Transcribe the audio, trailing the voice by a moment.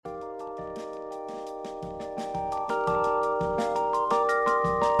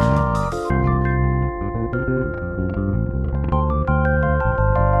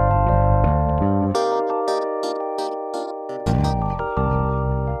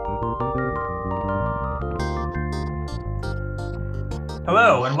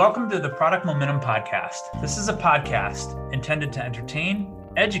Hello, and welcome to the Product Momentum Podcast. This is a podcast intended to entertain,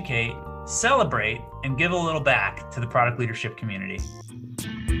 educate, celebrate, and give a little back to the product leadership community.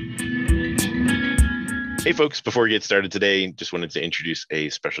 Hey folks, before we get started today, just wanted to introduce a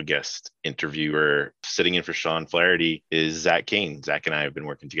special guest interviewer. Sitting in for Sean Flaherty is Zach Kane. Zach and I have been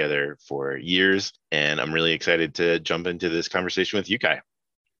working together for years, and I'm really excited to jump into this conversation with you, Kai.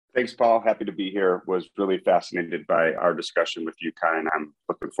 Thanks, Paul. Happy to be here. Was really fascinated by our discussion with you, Kai, and I'm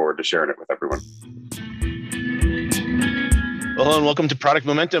looking forward to sharing it with everyone. Hello and welcome to Product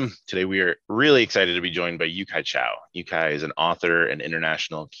Momentum. Today we are really excited to be joined by Yu-Kai Chou. Yu-Kai is an author and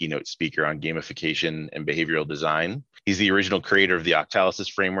international keynote speaker on gamification and behavioral design. He's the original creator of the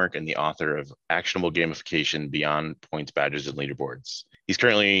Octalysis framework and the author of Actionable Gamification Beyond Points, Badges, and Leaderboards. He's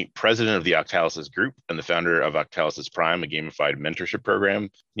currently president of the Octalysis Group and the founder of Octalysis Prime, a gamified mentorship program.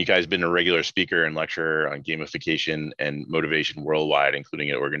 Yu-Kai has been a regular speaker and lecturer on gamification and motivation worldwide,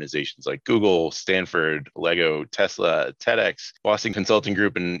 including at organizations like Google, Stanford, Lego, Tesla, TEDx, Boston Consulting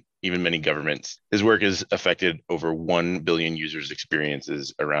Group, and even many governments. His work has affected over 1 billion users'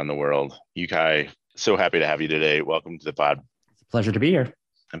 experiences around the world. Yu-Kai, so happy to have you today. Welcome to the pod. It's a pleasure to be here.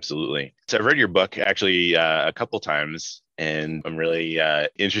 Absolutely. So I've read your book actually a couple times, and I'm really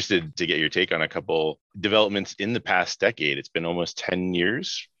interested to get your take on a couple developments in the past decade. It's been almost 10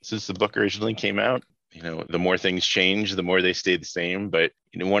 years since the book originally came out. You know, the more things change, the more they stay the same. But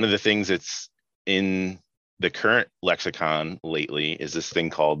one of the things that's in the current lexicon lately is this thing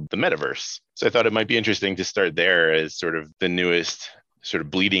called the metaverse. So I thought it might be interesting to start there as sort of the newest sort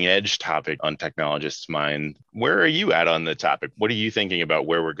of bleeding edge topic on technologists' mind. Where are you at on the topic? What are you thinking about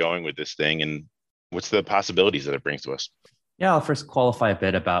where we're going with this thing, and what's the possibilities that it brings to us? Yeah, I'll first qualify a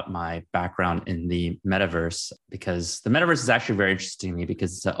bit about my background in the metaverse, because the metaverse is actually very interesting to me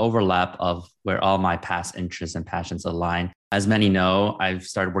because it's an overlap of where all my past interests and passions align. As many know, I've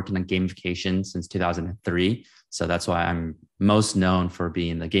started working on gamification since 2003. So that's why I'm most known for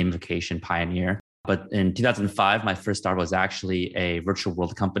being the gamification pioneer. But in 2005, my first startup was actually a virtual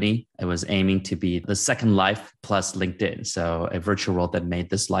world company. It was aiming to be the Second Life plus LinkedIn. So a virtual world that made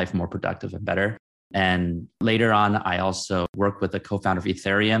this life more productive and better. And later on, I also worked with the co-founder of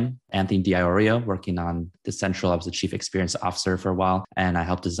Ethereum, Anthony D'Iorio, working on Decentral. I was the chief experience officer for a while, and I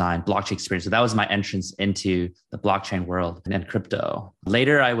helped design blockchain experience. So that was my entrance into the blockchain world and crypto.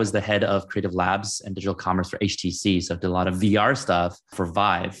 Later, I was the head of creative labs and digital commerce for HTC. So I did a lot of VR stuff for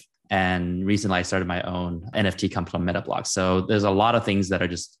Vive. And recently I started my own NFT company called MetaBlock. So there's a lot of things that are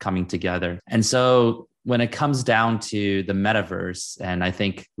just coming together. And so when it comes down to the metaverse, and I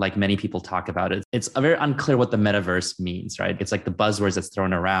think like many people talk about it, it's very unclear what the metaverse means, right? It's like the buzzwords that's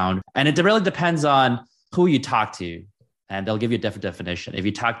thrown around. And it really depends on who you talk to. And they'll give you a different definition. If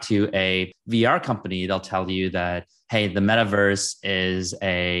you talk to a VR company, they'll tell you that, hey, the metaverse is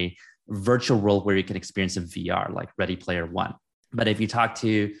a virtual world where you can experience in VR, like Ready Player One. But if you talk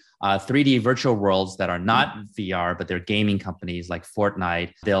to 3D virtual worlds that are not VR, but they're gaming companies like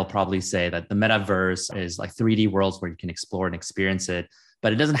Fortnite, they'll probably say that the metaverse is like 3D worlds where you can explore and experience it,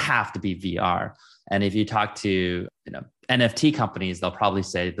 but it doesn't have to be VR. And if you talk to NFT companies, they'll probably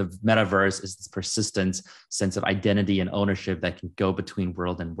say the metaverse is this persistent sense of identity and ownership that can go between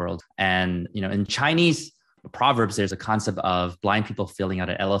world and world. And in Chinese Proverbs, there's a concept of blind people feeling out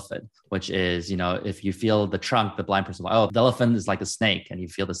an elephant, which is, if you feel the trunk, the blind person, the elephant is like a snake, and you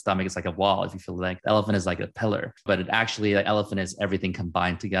feel the stomach is like a wall. If you feel like the elephant is like a pillar, but the elephant is everything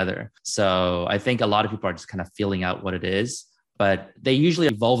combined together. So I think a lot of people are just kind of feeling out what it is, but they usually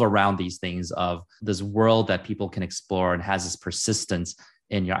evolve around these things of this world that people can explore and has this persistence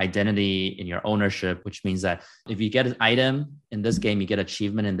in your identity, in your ownership, which means that if you get an item in this game, you get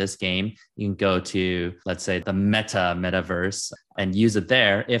achievement in this game, you can go to, let's say, the metaverse and use it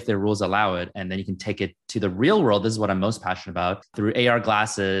there if the rules allow it. And then you can take it to the real world. This is what I'm most passionate about. Through AR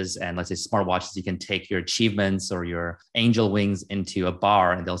glasses and let's say smartwatches, you can take your achievements or your angel wings into a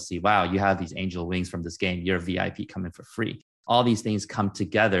bar and they'll see, wow, you have these angel wings from this game. You're a VIP coming for free. All these things come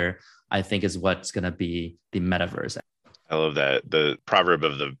together, I think, is what's going to be the metaverse. I love that. The proverb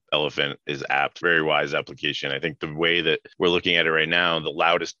of the elephant is apt, very wise application. I think the way that we're looking at it right now, the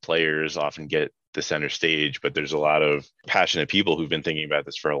loudest players often get the center stage, but there's a lot of passionate people who've been thinking about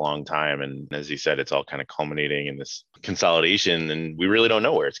this for a long time. And as you said, it's all kind of culminating in this consolidation, and we really don't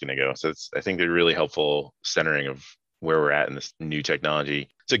know where it's going to go. So I think they're really helpful centering of where we're at in this new technology.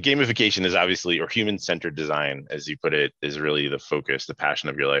 So gamification is obviously, or human-centered design, as you put it, is really the focus, the passion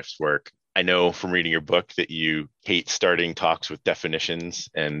of your life's work. I know from reading your book that you hate starting talks with definitions,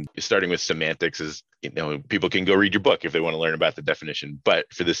 and starting with semantics is, people can go read your book if they want to learn about the definition. But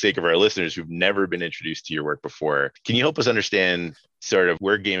for the sake of our listeners who've never been introduced to your work before, can you help us understand sort of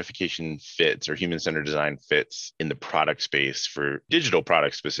where gamification fits or human-centered design fits in the product space for digital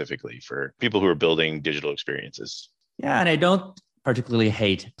products, specifically for people who are building digital experiences? Yeah, and I don't particularly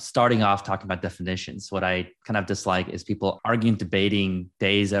hate starting off talking about definitions. What I kind of dislike is people arguing, debating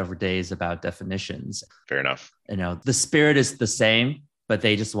days over days about definitions. Fair enough. The spirit is the same, but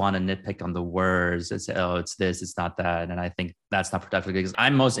they just want to nitpick on the words and say, oh, it's this, it's not that. And I think that's not productive, because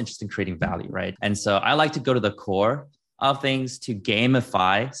I'm most interested in creating value, right? And so I like to go to the core of things. To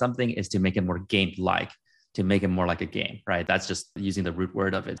gamify something is to make it more game-like, to make it more like a game, right? That's just using the root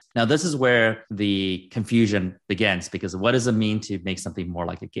word of it. Now, this is where the confusion begins, because what does it mean to make something more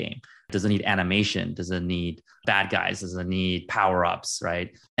like a game? Does it need animation? Does it need bad guys? Does it need power-ups,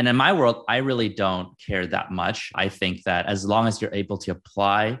 right? And in my world, I really don't care that much. I think that as long as you're able to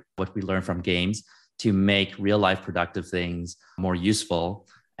apply what we learn from games to make real-life productive things more useful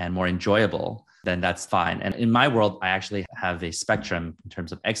and more enjoyable, then that's fine. And in my world, I actually have a spectrum in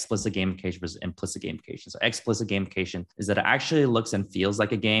terms of explicit gamification versus implicit gamification. So explicit gamification is that it actually looks and feels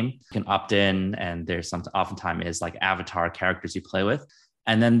like a game. You can opt in, and there's oftentimes is like avatar characters you play with.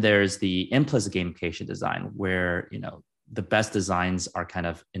 And then there's the implicit gamification design, where, the best designs are kind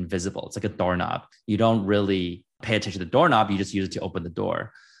of invisible. It's like a doorknob. You don't really pay attention to the doorknob. You just use it to open the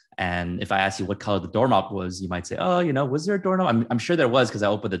door. And if I ask you what color the doorknob was, you might say, oh, was there a doorknob? I'm sure there was, because I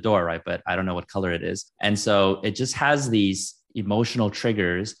opened the door, right? But I don't know what color it is. And so it just has these emotional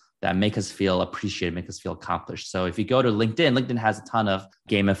triggers that make us feel appreciated, make us feel accomplished. So if you go to LinkedIn, LinkedIn has a ton of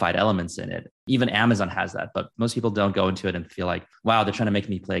gamified elements in it. Even Amazon has that, but most people don't go into it and feel like, wow, they're trying to make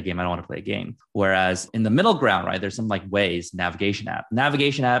me play a game. I don't want to play a game. Whereas in the middle ground, right, there's some like Waze, navigation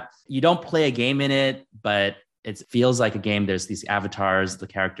app. You don't play a game in it, but it feels like a game. There's these avatars, the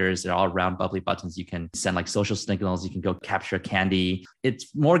characters, they're all round bubbly buttons. You can send like social signals. You can go capture candy.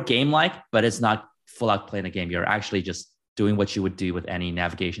 It's more game-like, but it's not full out playing a game. You're actually just doing what you would do with any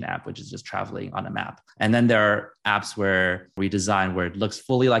navigation app, which is just traveling on a map. And then there are apps where we design where it looks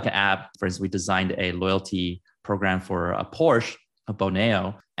fully like an app. For instance, we designed a loyalty program for a Porsche, a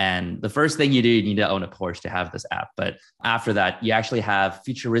Boneo. And the first thing you do, you need to own a Porsche to have this app. But after that, you actually have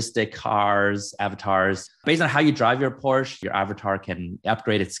futuristic cars, avatars. Based on how you drive your Porsche, your avatar can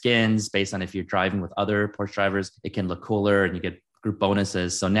upgrade its skins. Based on if you're driving with other Porsche drivers, it can look cooler and you get group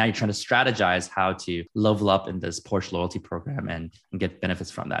bonuses. So now you're trying to strategize how to level up in this Porsche loyalty program and get benefits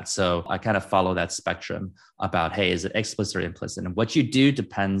from that. So I kind of follow that spectrum about, hey, is it explicit or implicit? And what you do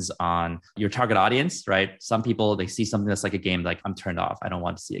depends on your target audience, right? Some people, they see something that's like a game, like I'm turned off. I don't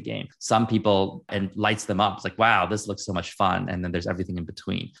want to see a game. Some people, it lights them up. It's like, wow, this looks so much fun. And then there's everything in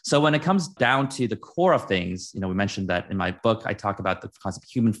between. So when it comes down to the core of things, we mentioned that in my book, I talk about the concept of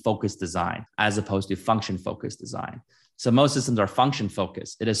human-focused design as opposed to function-focused design. So most systems are function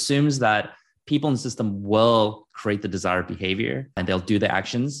focused. It assumes that people in the system will create the desired behavior and they'll do the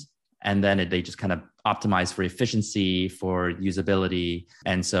actions. And then they just kind of optimize for efficiency, for usability.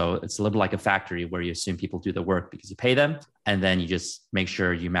 And so it's a little like a factory where you assume people do the work because you pay them. And then you just make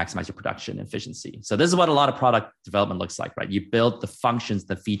sure you maximize your production efficiency. So this is what a lot of product development looks like, right? You build the functions,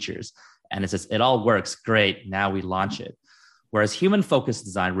 the features, and it says, it all works great. Now we launch it. Whereas human-focused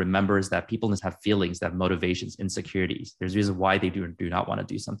design remembers that people have feelings, that have motivations, insecurities. There's reasons why they do not want to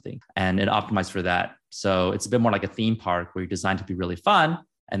do something. And it optimized for that. So it's a bit more like a theme park where you're designed to be really fun.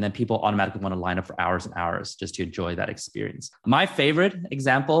 And then people automatically want to line up for hours and hours just to enjoy that experience. My favorite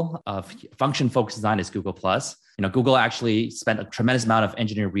example of function-focused design is Google+. Google actually spent a tremendous amount of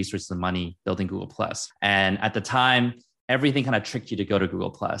engineering resources and money building Google+. And at the time, everything kind of tricked you to go to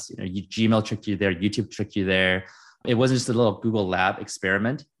Google+. Gmail tricked you there, YouTube tricked you there. It wasn't just a little Google Lab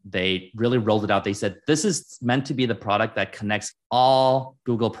experiment. They really rolled it out. They said, this is meant to be the product that connects all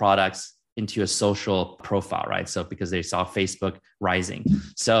Google products into a social profile, right? So because they saw Facebook rising.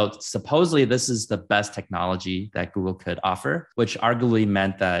 So supposedly this is the best technology that Google could offer, which arguably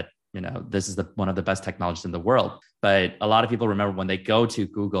meant that, this is one of the best technologies in the world. But a lot of people remember when they go to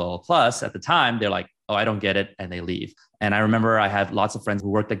Google Plus at the time, they're like, oh, I don't get it. And they leave. And I remember I had lots of friends who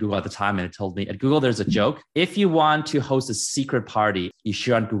worked at Google at the time, and it told me at Google, there's a joke. If you want to host a secret party, you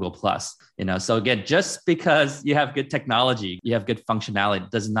share on Google Plus. So again, just because you have good technology, you have good functionality,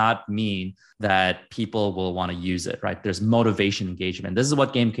 does not mean that people will want to use it, right? There's motivation, engagement. This is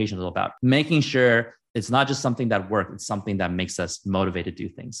what gamification is all about. Making sure it's not just something that works, it's something that makes us motivated to do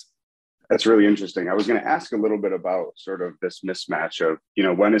things. That's really interesting. I was going to ask a little bit about sort of this mismatch of,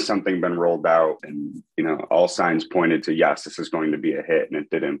 when has something been rolled out and, all signs pointed to, yes, this is going to be a hit, and it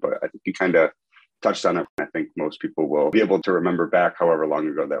didn't. But I think you kind of touched on it. I think most people will be able to remember back however long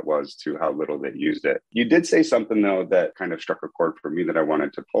ago that was to how little they used it. You did say something, though, that kind of struck a chord for me that I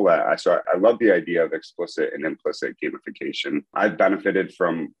wanted to pull at. So I love the idea of explicit and implicit gamification. I've benefited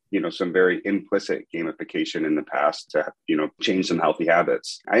from, some very implicit gamification in the past to, change some healthy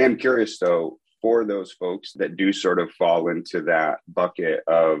habits. I am curious, though, for those folks that do sort of fall into that bucket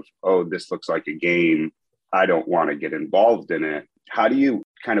of, oh, this looks like a game, I don't want to get involved in it. How do you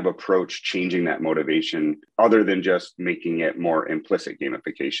kind of approach changing that motivation other than just making it more implicit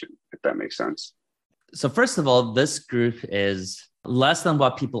gamification, if that makes sense? So first of all, this group is less than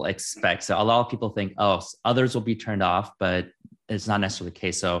what people expect. So a lot of people think, oh, others will be turned off, but it's not necessarily the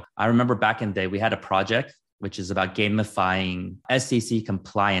case. So I remember back in the day, we had a project which is about gamifying SEC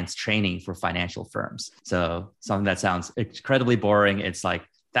compliance training for financial firms. So something that sounds incredibly boring. It's like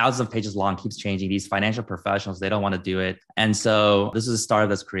thousands of pages long, keeps changing. These financial professionals, they don't want to do it. And so this is a startup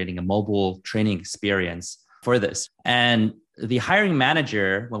that's creating a mobile training experience for this. And the hiring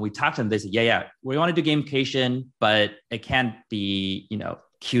manager, when we talked to them, they said, yeah, we want to do gamification, but it can't be,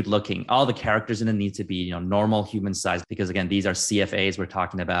 cute looking. All the characters in it need to be, normal human size, because again, these are CFAs we're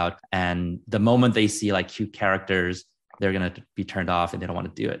talking about. And the moment they see like cute characters, they're going to be turned off and they don't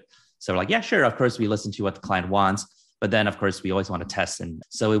want to do it. So we're like, yeah, sure. Of course, we listen to what the client wants. But then, of course, we always want to test. And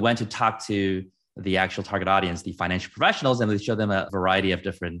so we went to talk to the actual target audience, the financial professionals, and we showed them a variety of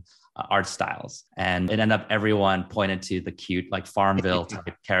different art styles. And it ended up everyone pointed to the cute, like Farmville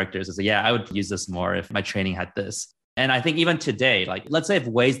type characters. I said, yeah, I would use this more if my training had this. And I think even today, like, let's say if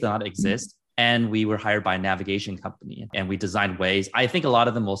Waze did not exist and we were hired by a navigation company and we designed Waze, I think a lot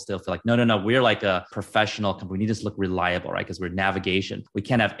of them will still feel like, no, we're like a professional company. We need to look reliable, right? Because we're navigation. We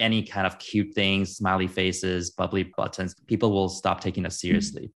can't have any kind of cute things, smiley faces, bubbly buttons. People will stop taking us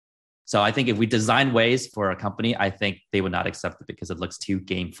seriously. So I think if we design Waze for a company, I think they would not accept it because it looks too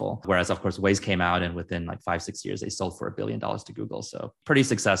gameful. Whereas, of course, Waze came out and within like 5-6 years, they sold for $1 billion to Google. So pretty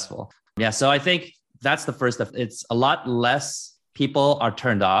successful. Yeah. So I think that's the first step. It's a lot less people are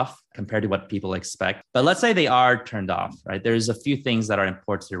turned off compared to what people expect. But let's say they are turned off, right? There's a few things that are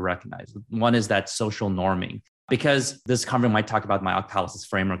important to recognize. One is that social norming, because this conference might talk about my octalysis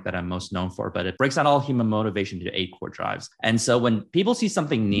framework that I'm most known for, but it breaks down all human motivation into 8 core drives. And so when people see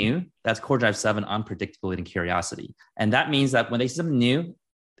something new, that's core drive 7, unpredictability and curiosity. And that means that when they see something new,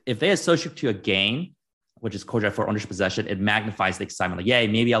 if they associate to a gain, which is core drive 4, ownership possession, it magnifies the excitement. Like, yay,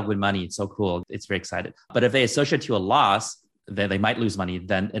 maybe I'll win money. It's so cool. It's very excited. But if they associate to a loss, then they might lose money.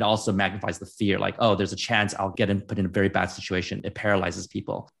 Then it also magnifies the fear. Like, oh, there's a chance I'll get put in a very bad situation. It paralyzes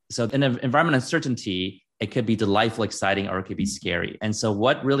people. So in an environment of uncertainty, it could be delightful, exciting, or it could be scary. And so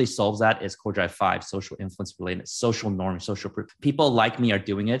what really solves that is core drive 5, social influence related, social norm, social proof. People like me are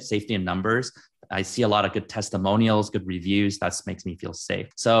doing it, safety in numbers. I see a lot of good testimonials, good reviews. That makes me feel safe.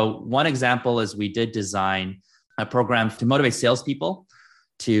 So one example is we did design a program to motivate salespeople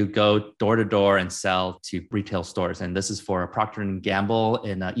to go door to door and sell to retail stores. And this is for Procter & Gamble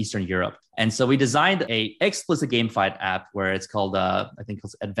in Eastern Europe. And so we designed a explicit gamified app where it's called, I think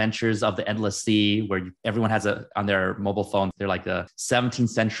it's Adventures of the Endless Sea, where everyone has on their mobile phone. They're like a 17th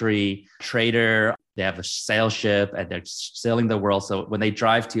century trader. They have a sail ship and they're sailing the world. So when they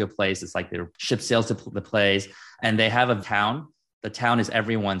drive to a place, it's like their ship sails to the place, and they have a town. The town is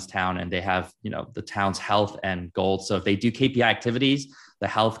everyone's town, and they have, the town's health and gold. So if they do KPI activities, the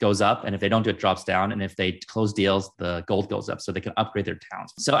health goes up, and if they don't do it, drops down. And if they close deals, the gold goes up, so they can upgrade their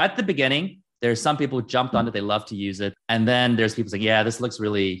towns. So at the beginning, there's some people who jumped on it. They love to use it. And then there's people saying, yeah, this looks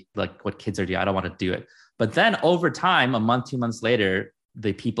really like what kids are doing. I don't want to do it. But then over time, a month, 2 months later,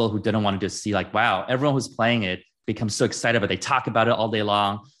 the people who didn't want to just see like, wow, everyone who's playing it becomes so excited, but they talk about it all day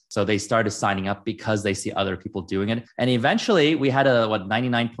long. So they started signing up because they see other people doing it. And eventually we had a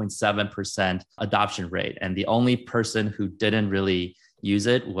 99.7% adoption rate. And the only person who didn't really use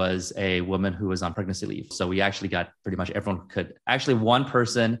it was a woman who was on pregnancy leave. So we actually got pretty much everyone could. Actually, one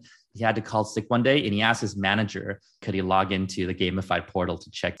person, he had to call sick one day and he asked his manager, could he log into the gamified portal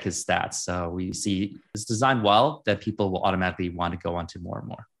to check his stats? So we see it's designed well that people will automatically want to go on to more and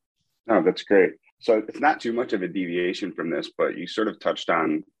more. Oh, that's great. So it's not too much of a deviation from this, but you sort of touched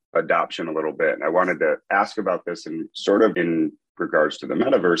on adoption a little bit. And I wanted to ask about this and sort of in regards to the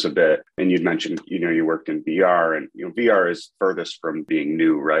metaverse a bit. And you'd mentioned, you worked in VR, and, VR is furthest from being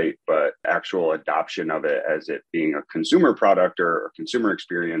new, right? But actual adoption of it as it being a consumer product or consumer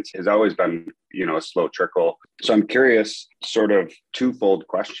experience has always been, a slow trickle. So I'm curious, sort of twofold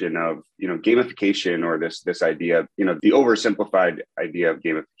question of, gamification, or this idea, the oversimplified idea of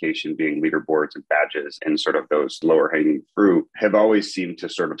gamification being leaderboards and badges and sort of those lower hanging fruit have always seemed to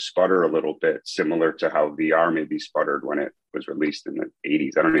sort of sputter a little bit, similar to how VR maybe sputtered when it was released in the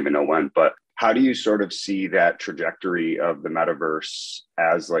 80s. I don't even know when, but how do you sort of see that trajectory of the metaverse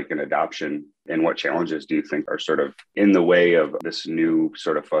as like an adoption, and what challenges do you think are sort of in the way of this new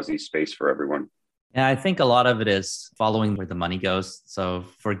sort of fuzzy space for everyone? Yeah, I think a lot of it is following where the money goes. So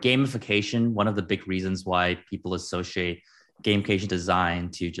for gamification, one of the big reasons why people associate gamification design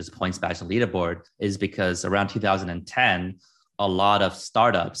to just points, badge, and leaderboard is because around 2010, a lot of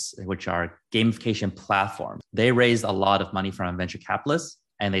startups, which are gamification platforms, they raised a lot of money from venture capitalists,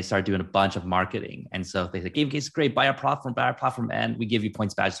 and they started doing a bunch of marketing. And so they said, Gamification is great, buy our platform, and we give you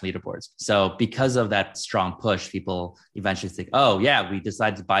points, badges, leaderboards. So because of that strong push, people eventually think, oh yeah, we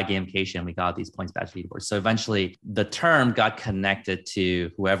decided to buy gamification, we got these points, badges, leaderboards. So eventually the term got connected to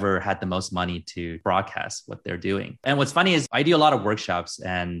whoever had the most money to broadcast what they're doing. And what's funny is I do a lot of workshops.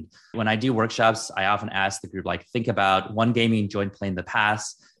 And when I do workshops, I often ask the group, like, think about one game you enjoyed playing in the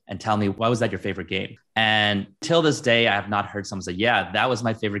past and tell me, why was that your favorite game? And till this day, I have not heard someone say, yeah, that was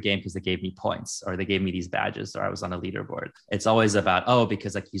my favorite game because they gave me points, or they gave me these badges, or I was on a leaderboard. It's always about, oh,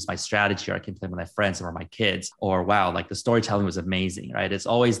 because I can use my strategy, or I can play with my friends or my kids, or wow, like the storytelling was amazing, right? It's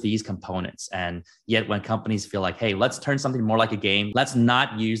always these components. And yet when companies feel like, hey, let's turn something more like a game, let's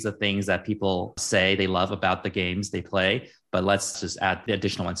not use the things that people say they love about the games they play, but let's just add the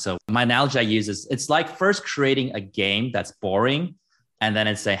additional ones. So my analogy I use is, it's like first creating a game that's boring, and then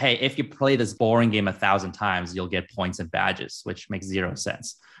it's say, hey, if you play this boring game 1,000 times, you'll get points and badges, which makes zero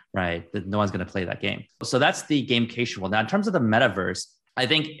sense, right? No one's going to play that game. So that's the gamification world. Now, in terms of the metaverse, I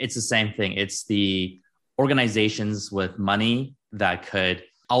think it's the same thing. It's the organizations with money that could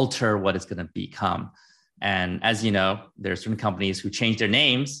alter what it's going to become. And as you know, there are certain companies who change their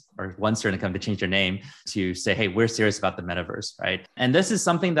names, or one certain company changed their name to say, hey, we're serious about the metaverse, right? And this is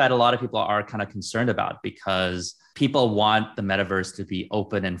something that a lot of people are kind of concerned about, because people want the metaverse to be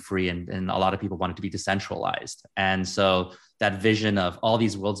open and free, and a lot of people want it to be decentralized. And so that vision of all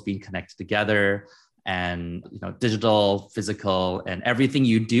these worlds being connected together, and digital, physical, and everything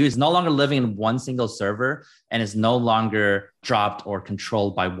you do is no longer living in one single server, and is no longer dropped or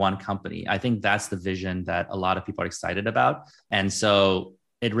controlled by one company. I think that's the vision that a lot of people are excited about. And so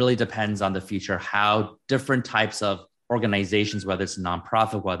it really depends on the future, how different types of organizations, whether it's a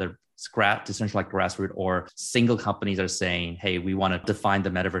nonprofit, whether it's decentralized grassroots, or single companies are saying, hey, we want to define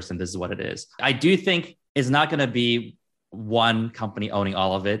the metaverse and this is what it is. I do think it's not going to be one company owning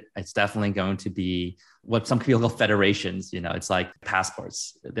all of it. It's definitely going to be what some people call federations. It's like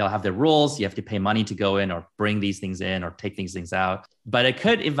passports. They'll have their rules. You have to pay money to go in or bring these things in or take these things out. But it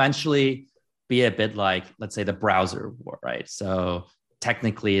could eventually be a bit like, let's say, the browser war, right? So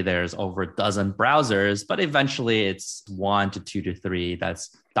technically there's over a dozen browsers, but eventually it's 1 to 2 to 3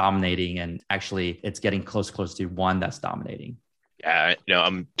 that's dominating. And actually it's getting close to one that's dominating. Yeah,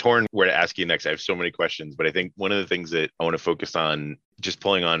 I'm torn where to ask you next. I have so many questions, but I think one of the things that I want to focus on, just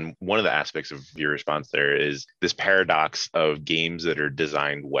pulling on one of the aspects of your response there, is this paradox of games that are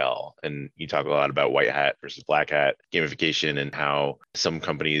designed well. And you talk a lot about white hat versus black hat gamification, and how some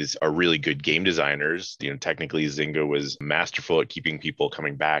companies are really good game designers. Technically Zynga was masterful at keeping people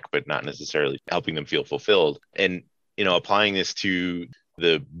coming back, but not necessarily helping them feel fulfilled. And, applying this to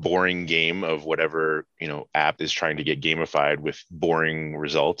the boring game of whatever app is trying to get gamified with boring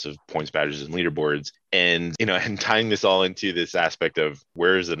results of points, badges, and leaderboards, and and tying this all into this aspect of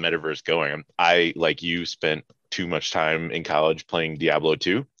where is the metaverse going. I, like you, spent too much time in college playing Diablo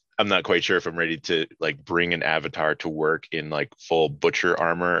 2. I'm not quite sure if I'm ready to bring an avatar to work in full butcher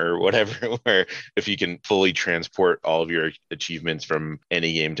armor or whatever, where if you can fully transport all of your achievements from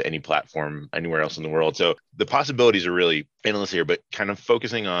any game to any platform anywhere else in the world. So the possibilities are really endless here, but kind of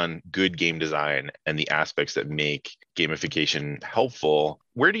focusing on good game design and the aspects that make gamification helpful.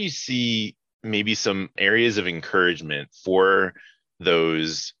 Where do you see maybe some areas of encouragement for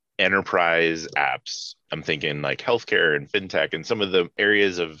those enterprise apps? I'm thinking like healthcare and fintech and some of the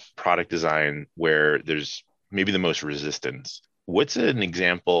areas of product design where there's maybe the most resistance. What's an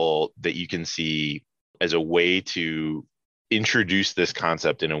example that you can see as a way to introduce this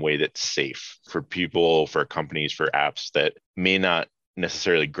concept in a way that's safe for people, for companies, for apps that may not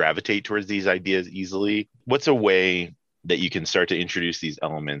necessarily gravitate towards these ideas easily? What's a way that you can start to introduce these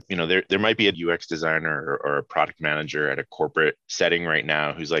elements? There might be a UX designer or a product manager at a corporate setting right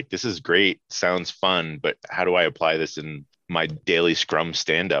now who's like, this is great, sounds fun, but how do I apply this in my daily Scrum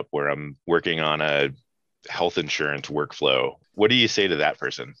stand-up where I'm working on a health insurance workflow? What do you say to that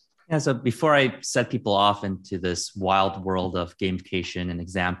person? Yeah, so before I set people off into this wild world of gamification and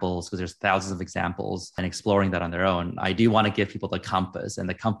examples, because there's thousands of examples and exploring that on their own, I do want to give people the compass. And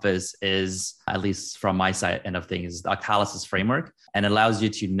the compass is, at least from my side end of things, the Octalysis framework, and it allows you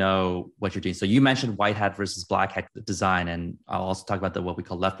to know what you're doing. So you mentioned white hat versus black hat design, and I'll also talk about what we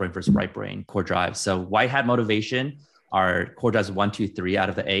call left brain versus right brain core drives. So white hat motivation are core drives 1, 2, 3 out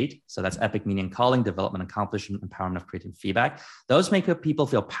of the 8. So that's epic meaning and calling, development, accomplishment, empowerment of creative feedback. Those make people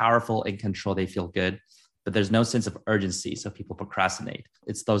feel powerful, in control, they feel good, but there's no sense of urgency. So people procrastinate.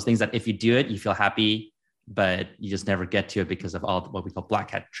 It's those things that if you do it, you feel happy, but you just never get to it because of all what we call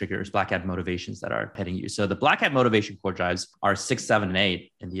black hat triggers, black hat motivations that are hitting you. So the black hat motivation core drives are 6, 7, and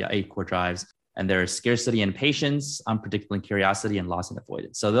 8 in the 8 core drives. And there's scarcity and patience, unpredictable and curiosity, and loss and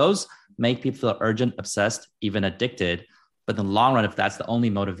avoidance. So those make people feel urgent, obsessed, even addicted. But in the long run, if that's the only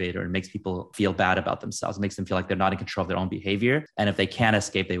motivator, it makes people feel bad about themselves. It makes them feel like they're not in control of their own behavior. And if they can't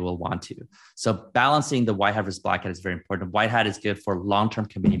escape, they will want to. So balancing the white hat versus black hat is very important. White hat is good for long-term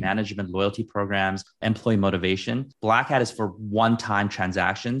community management, loyalty programs, employee motivation. Black hat is for one-time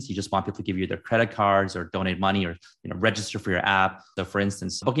transactions. You just want people to give you their credit cards or donate money or register for your app. So for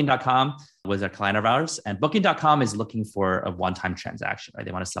instance, Booking.com was a client of ours, and Booking.com is looking for a one-time transaction, right?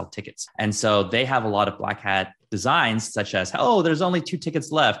 They want to sell tickets. And so they have a lot of black hat designs, such as, oh, there's only 2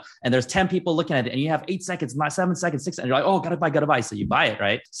 tickets left and there's 10 people looking at it and you have 8 seconds, not 7 seconds, 6, and you're like, oh, gotta buy. So you buy it,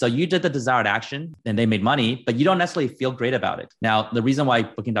 right? So you did the desired action and they made money, but you don't necessarily feel great about it. Now, the reason why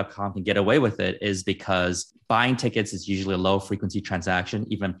Booking.com can get away with it is because buying tickets is usually a low frequency transaction,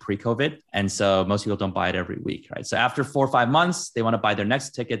 even pre-COVID. And so most people don't buy it every week, right? So after 4 or 5 months, they want to buy their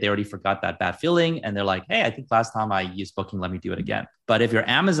next ticket. They already forgot that bad feeling. And they're like, hey, I think last time I used Booking, let me do it again. But if you're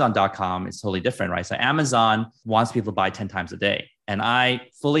Amazon.com, it's totally different, right? So Amazon wants people to buy 10 times a day. And I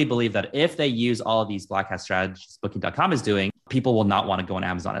fully believe that if they use all of these black hat strategies Booking.com is doing, people will not want to go on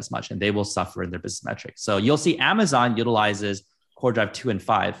Amazon as much and they will suffer in their business metrics. So you'll see Amazon utilizes core drive 2 and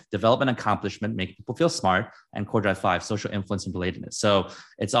 5, development accomplishment, make people feel smart, and core drive 5, social influence and relatedness. So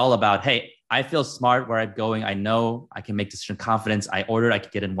it's all about, hey, I feel smart where I'm going. I know I can make decision confidence. I ordered, I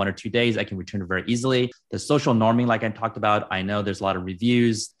could get in 1 or 2 days. I can return it very easily. The social norming, like I talked about, I know there's a lot of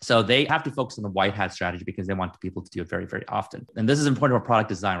reviews. So they have to focus on the white hat strategy because they want people to do it very, very often. And this is important for product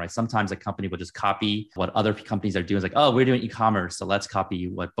design, right? Sometimes a company will just copy what other companies are doing. It's like, oh, we're doing e-commerce, so let's copy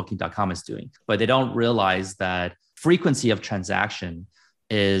what Booking.com is doing. But they don't realize that frequency of transaction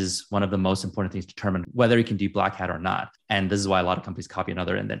is one of the most important things to determine whether you can do black hat or not. And this is why a lot of companies copy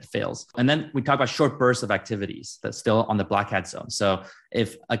another and then it fails. And then we talk about short bursts of activities that's still on the black hat zone. So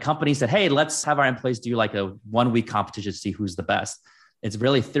if a company said, hey, let's have our employees do like a 1-week competition to see who's the best. It's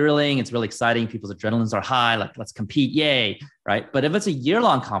really thrilling. It's really exciting. People's adrenalines are high. Like, let's compete. Yay. Right. But if it's a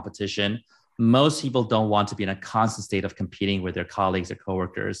year-long competition, most people don't want to be in a constant state of competing with their colleagues or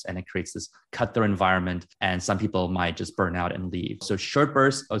coworkers, and it creates this cutthroat environment. And some people might just burn out and leave. So short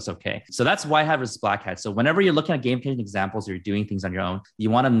bursts, it's okay. So that's white hat versus black hat. So whenever you're looking at gamification examples or you're doing things on your own, you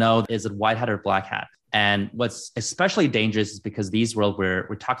want to know, is it white hat or black hat? And what's especially dangerous is because these world where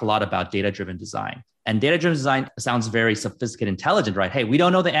we talk a lot about data-driven design. And data-driven design sounds very sophisticated, intelligent, right? Hey, we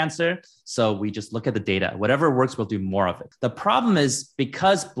don't know the answer, so we just look at the data. Whatever works, we'll do more of it. The problem is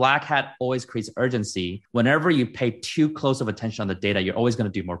because black hat always creates urgency, whenever you pay too close of attention on the data, you're always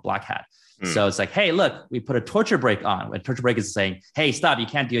going to do more black hat. So it's like, hey, look, we put a torture break on. And torture break is saying, hey, stop, you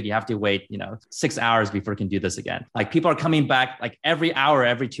can't do it. You have to wait, 6 hours before you can do this again. Like people are coming back like every hour,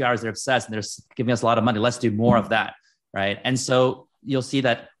 every 2 hours, they're obsessed and they're giving us a lot of money. Let's do more of that, right? And so you'll see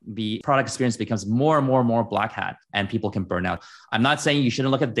that the product experience becomes more and more black hat and people can burn out. I'm not saying you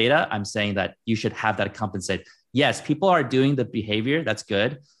shouldn't look at data. I'm saying that you should have that compensate. Yes, people are doing the behavior. That's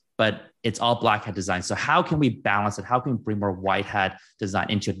good. But it's all black hat design. So how can we balance it? How can we bring more white hat design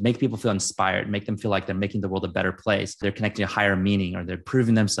into it? Make people feel inspired, make them feel like they're making the world a better place. They're connecting a higher meaning or they're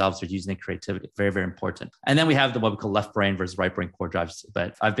proving themselves, they're using their creativity. Very, very important. And then we have what we call left brain versus right brain core drives.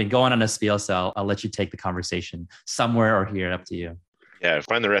 But I've been going on a spiel, so I'll let you take the conversation somewhere or here, up to you. Yeah,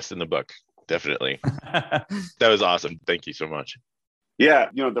 find the rest in the book. Definitely. That was awesome. Thank you so much. Yeah,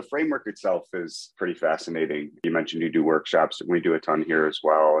 the framework itself is pretty fascinating. You mentioned you do workshops, and we do a ton here as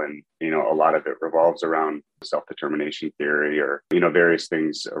well. And, a lot of it revolves around self-determination theory or, various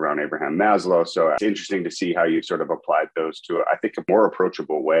things around Abraham Maslow. So it's interesting to see how you sort of applied those to, I think, a more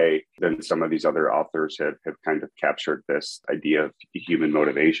approachable way than some of these other authors have kind of captured this idea of human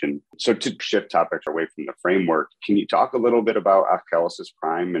motivation. So to shift topics away from the framework, can you talk a little bit about Octalysis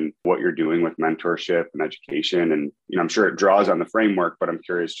Prime and what you're doing with mentorship and education? And, I'm sure it draws on the framework, but I'm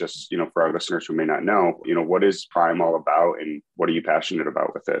curious just, for our listeners who may not know, what is Prime all about and what are you passionate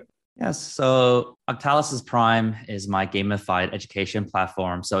about with it? Yes. So Octalysis Prime is my gamified education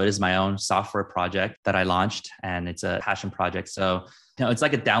platform. So it is my own software project that I launched, and it's a passion project. So, it's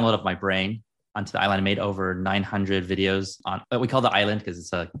like a download of my brain onto the island. I made over 900 videos on, we call the island because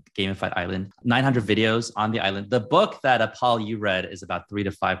it's a gamified island, 900 videos on the island. The book that Paul, you read is about 3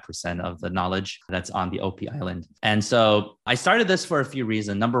 to 5% of the knowledge that's on the OP island. And so I started this for a few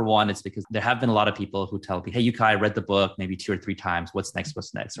reasons. Number one, it's because there have been a lot of people who tell me, hey, Yukai, I read the book maybe 2 or 3 times. What's next?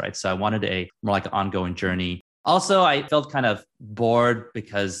 What's next? Right. So I wanted a more like an ongoing journey. Also, I felt kind of bored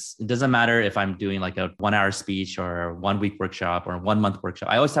because it doesn't matter if I'm doing like a 1-hour speech or a 1-week workshop or a 1-month workshop.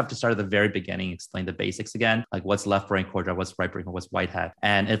 I always have to start at the very beginning, explain the basics again, like what's left brain core drive, what's right brain core, what's white hat.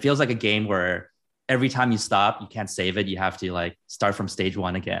 And it feels like a game where every time you stop, you can't save it. You have to like start from stage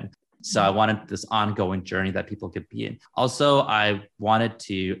 1 again. So I wanted this ongoing journey that people could be in. Also, I wanted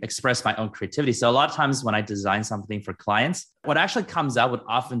to express my own creativity. So a lot of times when I design something for clients, what actually comes out would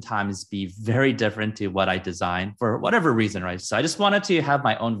oftentimes be very different to what I design for whatever reason, right? So I just wanted to have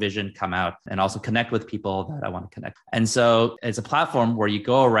my own vision come out and also connect with people that I want to connect. And so it's a platform where you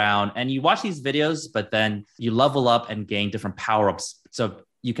go around and you watch these videos, but then you level up and gain different power-ups. So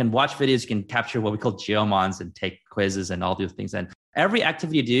you can watch videos, you can capture what we call geomons and take quizzes and all those things. And every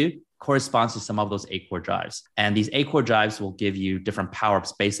activity you do corresponds to some of those 8 core drives. And these 8 core drives will give you different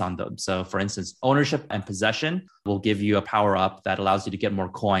power-ups based on them. So for instance, ownership and possession will give you a power-up that allows you to get more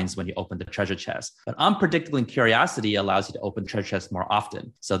coins when you open the treasure chest. But unpredictable and curiosity allows you to open treasure chests more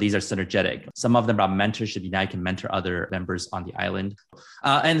often. So these are synergetic. Some of them are mentorship. Now you can mentor other members on the island.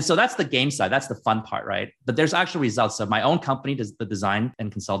 And so that's the game side. That's the fun part, right? But there's actual results. So my own company, the design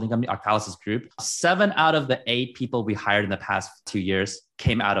and consulting company, Octalysis Group, 7 out of the 8 people we hired in the past 2 years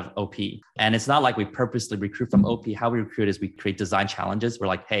came out of OP. And it's not like we purposely recruit from OP. How we recruit is we create design challenges. We're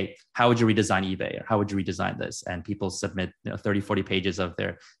like, hey, how would you redesign eBay? Or how would you redesign this? And people submit 30, 40 pages of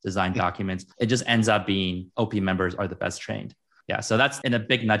their design documents. It just ends up being OP members are the best trained. Yeah. So that's in a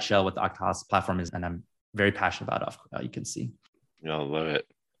big nutshell what the Octalysis platform is. And I'm very passionate about it, you can see. I love it.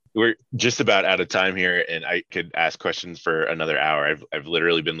 We're just about out of time here, and I could ask questions for another hour. I've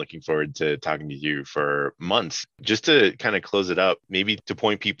literally been looking forward to talking to you for months. Just to kind of close it up, maybe to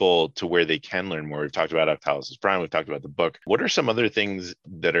point people to where they can learn more. We've talked about Octalysis Prime, we've talked about the book. What are some other things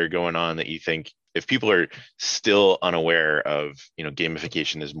that are going on that you think, if people are still unaware of,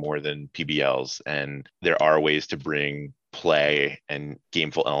 gamification is more than PBLs, and there are ways to bring play and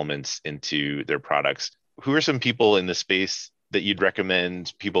gameful elements into their products, who are some people in the space that you'd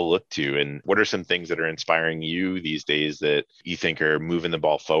recommend people look to? And what are some things that are inspiring you these days that you think are moving the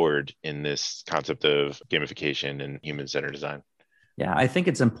ball forward in this concept of gamification and human-centered design? Yeah, I think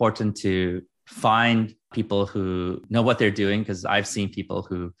it's important to find people who know what they're doing, because I've seen people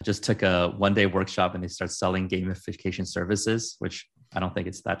who just took a 1-day workshop and they start selling gamification services, which I don't think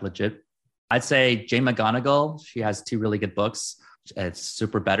it's that legit. I'd say Jane McGonigal, she has 2 really good books. It's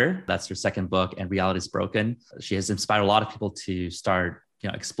Super Better. That's her second book, and Reality is Broken. She has inspired a lot of people to start,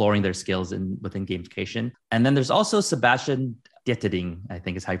 exploring their skills within gamification. And then there's also Sebastian Dieterding, I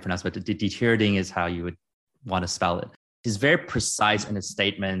think is how you pronounce it, but Dieterding is how you would want to spell it. He's very precise in his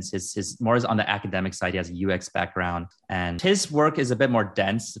statements. His more is on the academic side. He has a UX background, and his work is a bit more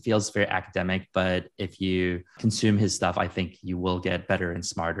dense. It feels very academic, but if you consume his stuff, I think you will get better and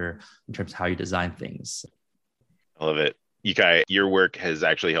smarter in terms of how you design things. I love it. Yukai, your work has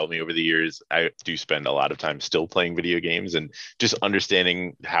actually helped me over the years. I do spend a lot of time still playing video games, and just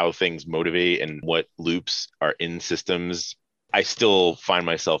understanding how things motivate and what loops are in systems. I still find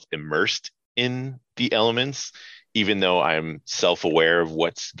myself immersed in the elements, even though I'm self-aware of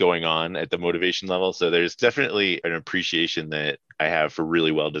what's going on at the motivation level. So there's definitely an appreciation that I have for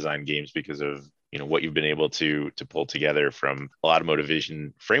really well-designed games because of what you've been able to pull together from a lot of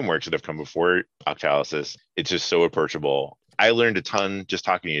motivation frameworks that have come before Octalysis. It's just so approachable. I learned a ton just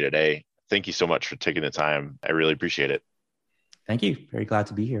talking to you today. Thank you so much for taking the time. I really appreciate it. Thank you. Very glad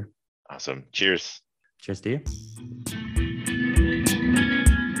to be here. Awesome. Cheers. Cheers to you.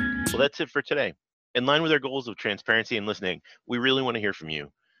 Well, that's it for today. In line with our goals of transparency and listening, we really want to hear from you.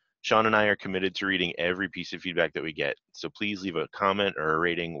 Sean and I are committed to reading every piece of feedback that we get, so please leave a comment or a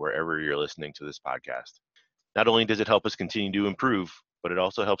rating wherever you're listening to this podcast. Not only does it help us continue to improve, but it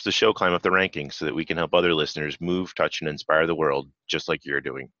also helps the show climb up the rankings so that we can help other listeners move, touch, and inspire the world, just like you're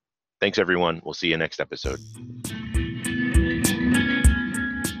doing. Thanks, everyone. We'll see you next episode.